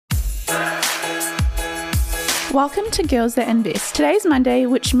Welcome to Girls That Invest. Today's Monday,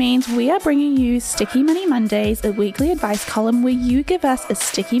 which means we are bringing you Sticky Money Mondays, a weekly advice column where you give us a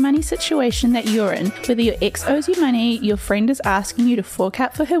sticky money situation that you're in. Whether your ex owes you money, your friend is asking you to fork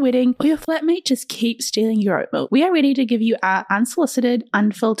out for her wedding, or your flatmate just keeps stealing your oat milk, we are ready to give you our unsolicited,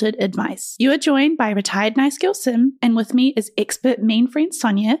 unfiltered advice. You are joined by retired nice girl Sim, and with me is expert mean friend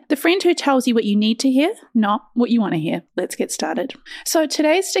Sonia, the friend who tells you what you need to hear, not what you want to hear. Let's get started. So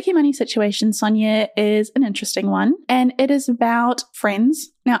today's sticky money situation, Sonia, is an interesting one, and it is about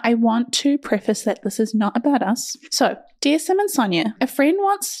friends. Now, I want to preface that this is not about us. So, dear Sim and Sonia, a friend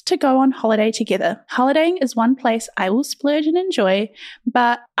wants to go on holiday together. Holidaying is one place I will splurge and enjoy,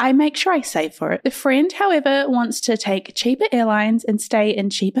 but I make sure I save for it. The friend, however, wants to take cheaper airlines and stay in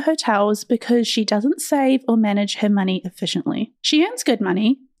cheaper hotels because she doesn't save or manage her money efficiently. She earns good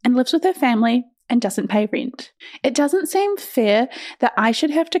money and lives with her family and doesn't pay rent. It doesn't seem fair that I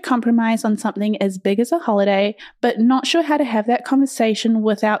should have to compromise on something as big as a holiday, but not sure how to have that conversation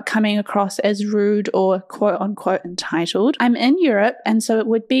without coming across as rude or quote-unquote entitled. I'm in Europe, and so it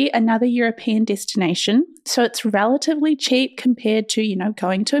would be another European destination, so it's relatively cheap compared to,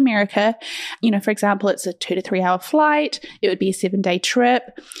 going to America. For example, it's a 2 to 3 hour flight. It would be a 7-day trip.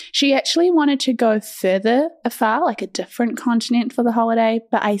 She actually wanted to go further afar, like a different continent for the holiday,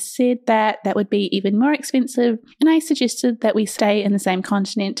 but I said that would be even more expensive, and I suggested that we stay in the same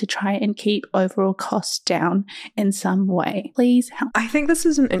continent to try and keep overall costs down in some way. Please help. I think this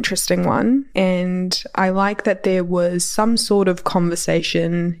is an interesting one, and I like that there was some sort of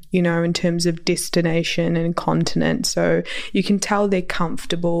conversation, in terms of destination and continent, so you can tell they're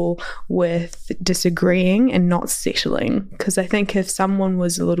comfortable with disagreeing and not settling, because I think if someone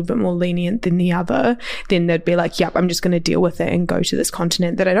was a little bit more lenient than the other, then they'd be like, yep, I'm just going to deal with it and go to this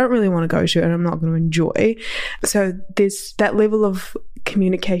continent that I don't really want to go to and I'm not going to enjoy. So there's that level of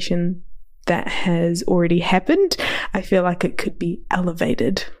communication that has already happened. I feel like it could be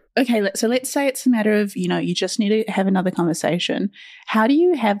elevated. Okay, so let's say it's a matter of, you just need to have another conversation. How do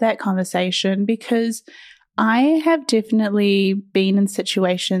you have that conversation? Because I have definitely been in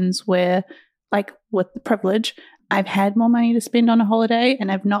situations where, like with the privilege, I've had more money to spend on a holiday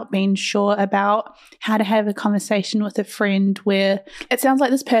and I've not been sure about how to have a conversation with a friend where it sounds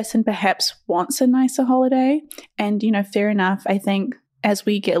like this person perhaps wants a nicer holiday. And, fair enough. I think as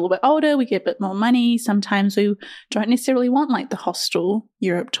we get a little bit older, we get a bit more money. Sometimes we don't necessarily want like the hostel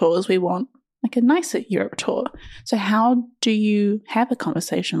Europe tours. We want like a nicer Europe tour. So how do you have a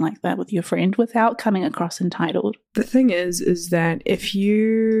conversation like that with your friend without coming across entitled? The thing is that if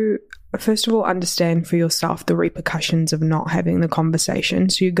you first of all understand for yourself the repercussions of not having the conversation,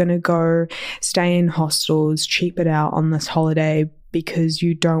 so you're going to go stay in hostels, cheap it out on this holiday because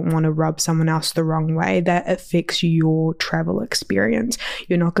you don't want to rub someone else the wrong way, that affects your travel experience.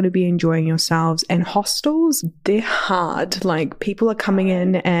 You're not going to be enjoying yourselves. And hostels, they're hard. Like, people are coming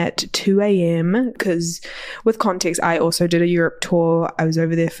in at 2 a.m. because, with context, I also did a Europe tour. I was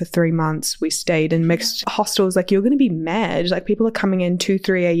over there for 3 months. We stayed in mixed hostels. Like, you're going to be mad. Like, people are coming in 2,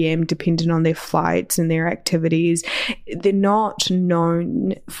 3 a.m. depending on their flights and their activities. They're not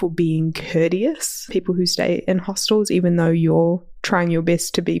known for being courteous, people who stay in hostels, even though you're trying your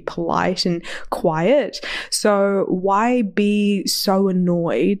best to be polite and quiet. So why be so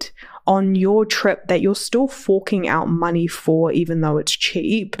annoyed on your trip that you're still forking out money for, even though it's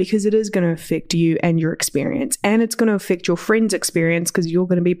cheap? Because it is going to affect you and your experience, and it's going to affect your friend's experience because you're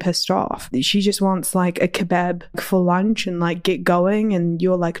going to be pissed off. She just wants like a kebab for lunch and like get going, and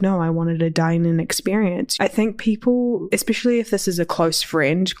you're like, no, I wanted a dine-in experience. I think people, especially if this is a close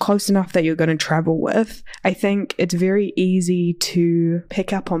friend, close enough that you're going to travel with, I think it's very easy to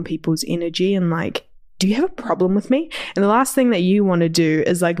pick up on people's energy and like, do you have a problem with me? And the last thing that you want to do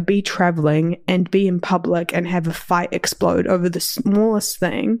is like be traveling and be in public and have a fight explode over the smallest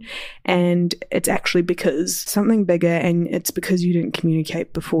thing. And it's actually because something bigger, and it's because you didn't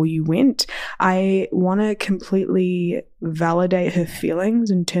communicate before you went. I want to completely validate her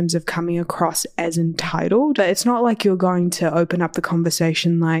feelings in terms of coming across as entitled. But it's not like you're going to open up the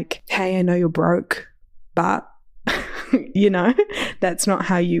conversation like, hey, I know you're broke, but that's not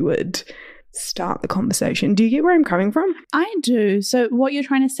how you would start the conversation. Do you get where I'm coming from? I do. So what you're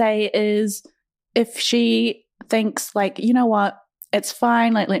trying to say is, if she thinks like, you know what, it's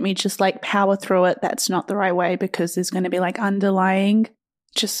fine, like let me just like power through it, that's not the right way, because there's going to be like underlying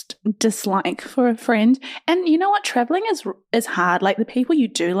just dislike for a friend. And you know what, traveling is hard. Like, the people you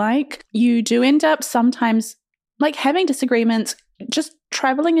do like, you do end up sometimes like having disagreements. Just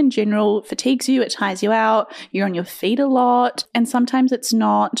traveling in general fatigues you, it tires you out, you're on your feet a lot, and sometimes it's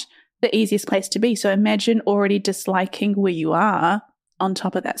not the easiest place to be. So imagine already disliking where you are on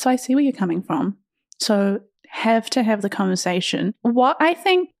top of that. So I see where you're coming from. So have to have the conversation. What I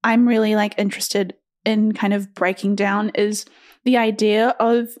think I'm really interested in kind of breaking down is the idea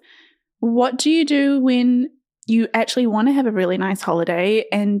of what do you do when you actually want to have a really nice holiday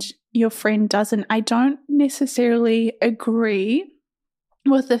and your friend doesn't. I don't necessarily agree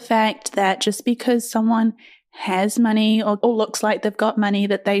with the fact that just because someone has money or looks like they've got money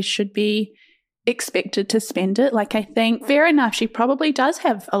that they should be expected to spend it. I think fair enough, she probably does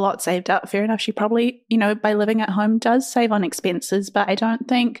have a lot saved up. Fair enough, she probably, by living at home does save on expenses, but I don't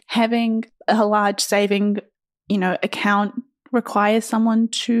think having a large saving, account requires someone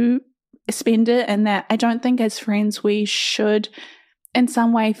to spend it, and that I don't think as friends we should in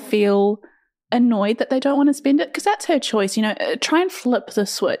some way feel annoyed that they don't want to spend it, because that's her choice. Try and flip the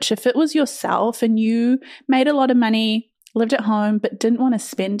switch. If it was yourself and you made a lot of money, lived at home, but didn't want to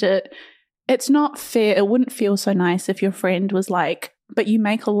spend it, it's not fair. It wouldn't feel so nice if your friend was like, but you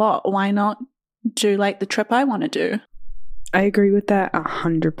make a lot, why not do the trip I want to do? I agree with that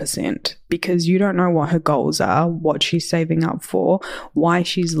 100%, because you don't know what her goals are, what she's saving up for, why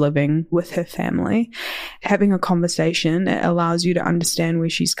she's living with her family. Having a conversation, it allows you to understand where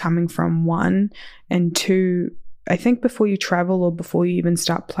she's coming from, one, and two, I think before you travel or before you even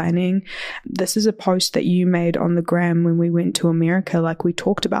start planning, this is a post that you made on the gram when we went to America. We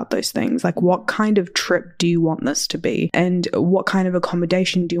talked about those things, what kind of trip do you want this to be? And what kind of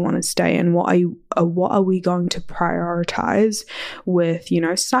accommodation do you want to stay in? What are we going to prioritize with,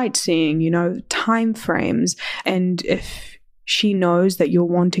 sightseeing, time frames? And if she knows that you're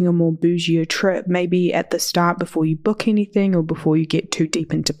wanting a more bougier trip, maybe at the start before you book anything or before you get too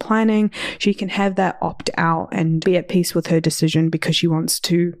deep into planning, she can have that opt out and be at peace with her decision because she wants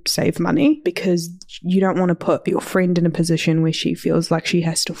to save money, because you don't want to put your friend in a position where she feels like she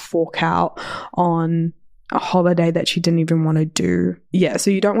has to fork out on a holiday that she didn't even want to do. Yeah, so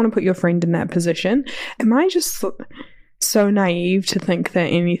you don't want to put your friend in that position. Am I just so naive to think that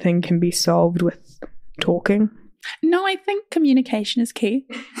anything can be solved with talking? No, I think communication is key.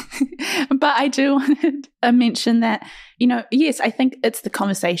 But I do want to mention that, yes, I think it's the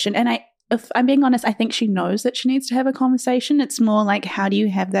conversation. And if I'm being honest, I think she knows that she needs to have a conversation. It's more how do you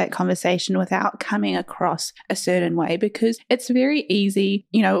have that conversation without coming across a certain way? Because it's very easy,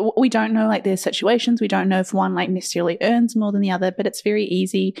 we don't know there's situations, we don't know if one necessarily earns more than the other, but it's very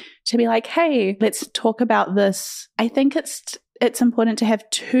easy to be hey, let's talk about this. I think it's important to have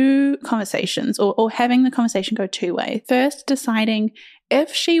two conversations or having the conversation go two ways. First, deciding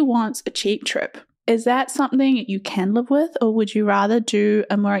if she wants a cheap trip. Is that something you can live with, or would you rather do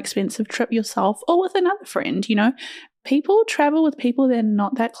a more expensive trip yourself or with another friend? People travel with people they're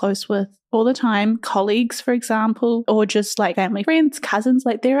not that close with all the time, colleagues, for example, or just family, friends, cousins.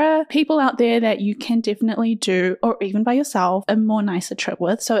 There are people out there that you can definitely do, or even by yourself, a more nicer trip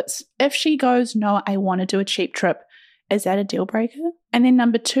with. So it's if she goes, no, I want to do a cheap trip, is that a deal breaker? And then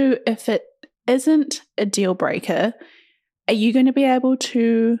number two, if it isn't a deal breaker, are you going to be able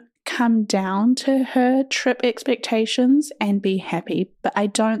to come down to her trip expectations and be happy? But I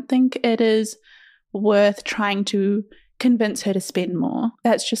don't think it is worth trying to convince her to spend more.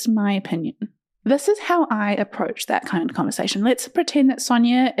 That's just my opinion. This is how I approach that kind of conversation. Let's pretend that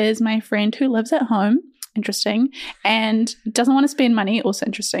Sonia is my friend who lives at home. Interesting. And doesn't want to spend money. Also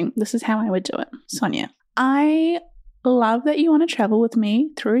interesting. This is how I would do it. Sonia, I love that you want to travel with me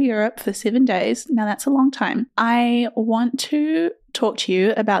through Europe for 7 days. Now that's a long time. I want to talk to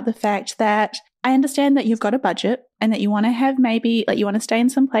you about the fact that I understand that you've got a budget and that you want to have maybe you want to stay in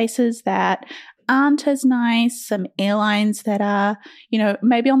some places that aren't as nice, some airlines that are,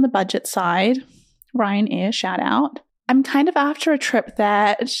 maybe on the budget side. Ryanair, shout out. I'm kind of after a trip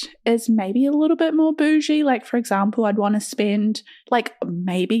that is maybe a little bit more bougie. For example, I'd want to spend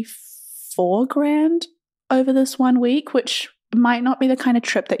maybe $4,000 over this 1 week, which might not be the kind of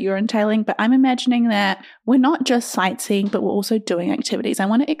trip that you're entailing, but I'm imagining that we're not just sightseeing, but we're also doing activities. I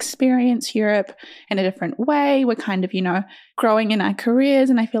want to experience Europe in a different way. We're kind of, growing in our careers,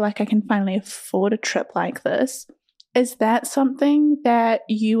 and I feel like I can finally afford a trip like this. Is that something that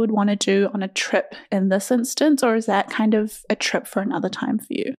you would want to do on a trip in this instance, or is that kind of a trip for another time for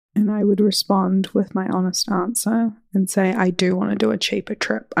you? And I would respond with my honest answer and say, I do want to do a cheaper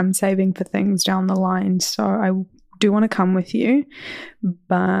trip. I'm saving for things down the line, so I do want to come with you,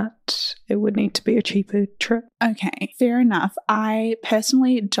 but it would need to be a cheaper trip. Okay, fair enough. I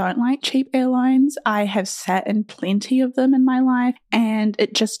personally don't like cheap airlines. I have sat in plenty of them in my life, and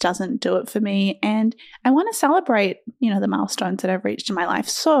it just doesn't do it for me. And I want to celebrate, the milestones that I've reached in my life.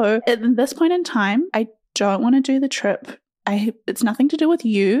 So at this point in time, I don't want to do the trip it's nothing to do with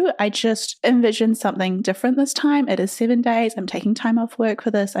you. I just envisioned something different this time. It is 7 days. I'm taking time off work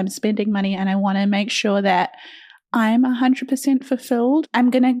for this. I'm spending money, and I want to make sure that I'm 100% fulfilled. I'm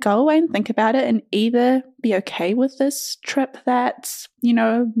going to go away and think about it and either be okay with this trip that's,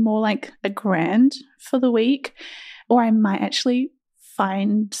 more like $1,000 for the week, or I might actually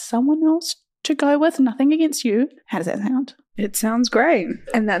find someone else to go with. Nothing against you. How does that sound? It sounds great.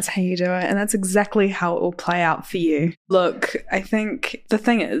 And that's how you do it. And that's exactly how it will play out for you. Look, I think the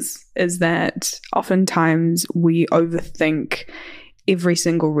thing is that oftentimes we overthink every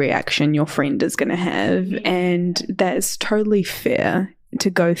single reaction your friend is going to have. And that's totally fair to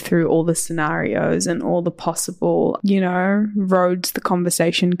go through all the scenarios and all the possible, roads the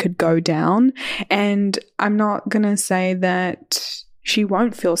conversation could go down. And I'm not going to say that she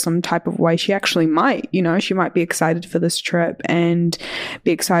won't feel some type of way. She actually might, she might be excited for this trip and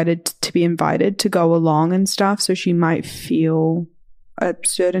be excited to be invited to go along and stuff. So she might feel a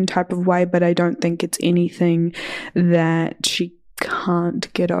certain type of way, but I don't think it's anything that she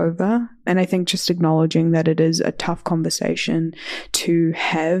can't get over. And I think just acknowledging that it is a tough conversation to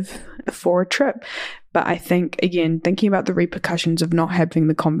have for a trip. But I think, again, thinking about the repercussions of not having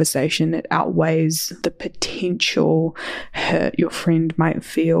the conversation, it outweighs the potential hurt your friend might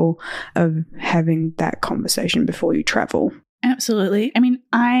feel of having that conversation before you travel. Absolutely. I mean,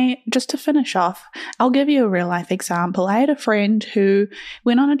 just to finish off, I'll give you a real life example. I had a friend who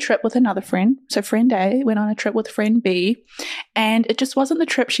went on a trip with another friend. So friend A went on a trip with friend B, and it just wasn't the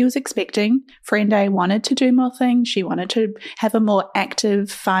trip she was expecting. Friend A wanted to do more things. She wanted to have a more active,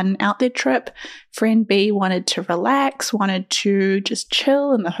 fun, out there trip. Friend B wanted to relax, wanted to just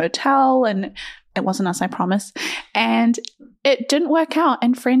chill in the hotel, and it wasn't us, I promise. And it didn't work out.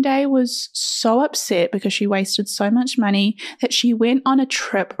 And friend A was so upset because she wasted so much money that she went on a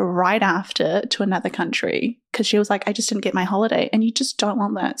trip right after to another country because she was like, I just didn't get my holiday. And you just don't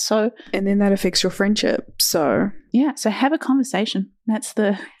want that. And then that affects your friendship. So have a conversation. That's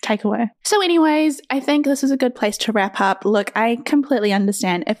the takeaway. So anyways, I think this is a good place to wrap up. Look, I completely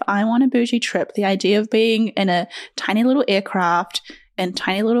understand. If I want a bougie trip, the idea of being in a tiny little aircraft in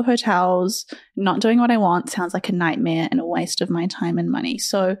tiny little hotels, not doing what I want, sounds like a nightmare and a waste of my time and money.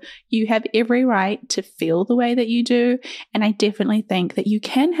 So you have every right to feel the way that you do. And I definitely think that you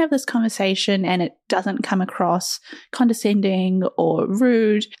can have this conversation and it doesn't come across condescending or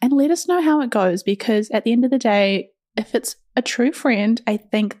rude. And let us know how it goes, because at the end of the day, if it's a true friend, I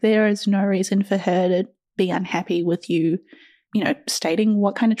think there is no reason for her to be unhappy with you, stating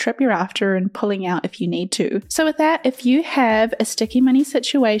what kind of trip you're after and pulling out if you need to. So with that, if you have a sticky money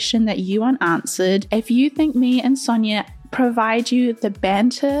situation that you want answered, if you think me and Sonia provide you the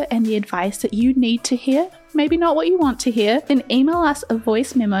banter and the advice that you need to hear, maybe not what you want to hear, then email us a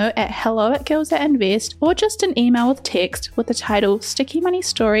voice memo at hello@girls.invest, or just an email with text with the title Sticky Money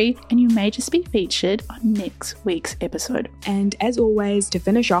Story, and you may just be featured on next week's episode. And as always, to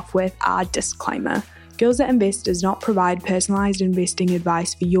finish off with our disclaimer. Girls That Invest does not provide personalized investing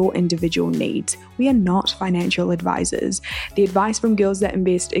advice for your individual needs. We are not financial advisors. The advice from Girls That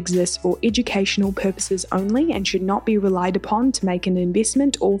Invest exists for educational purposes only and should not be relied upon to make an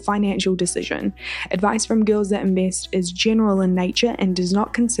investment or financial decision. Advice from Girls That Invest is general in nature and does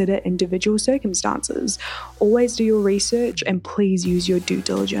not consider individual circumstances. Always do your research and please use your due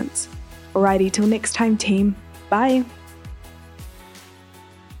diligence. Alrighty, till next time, team. Bye.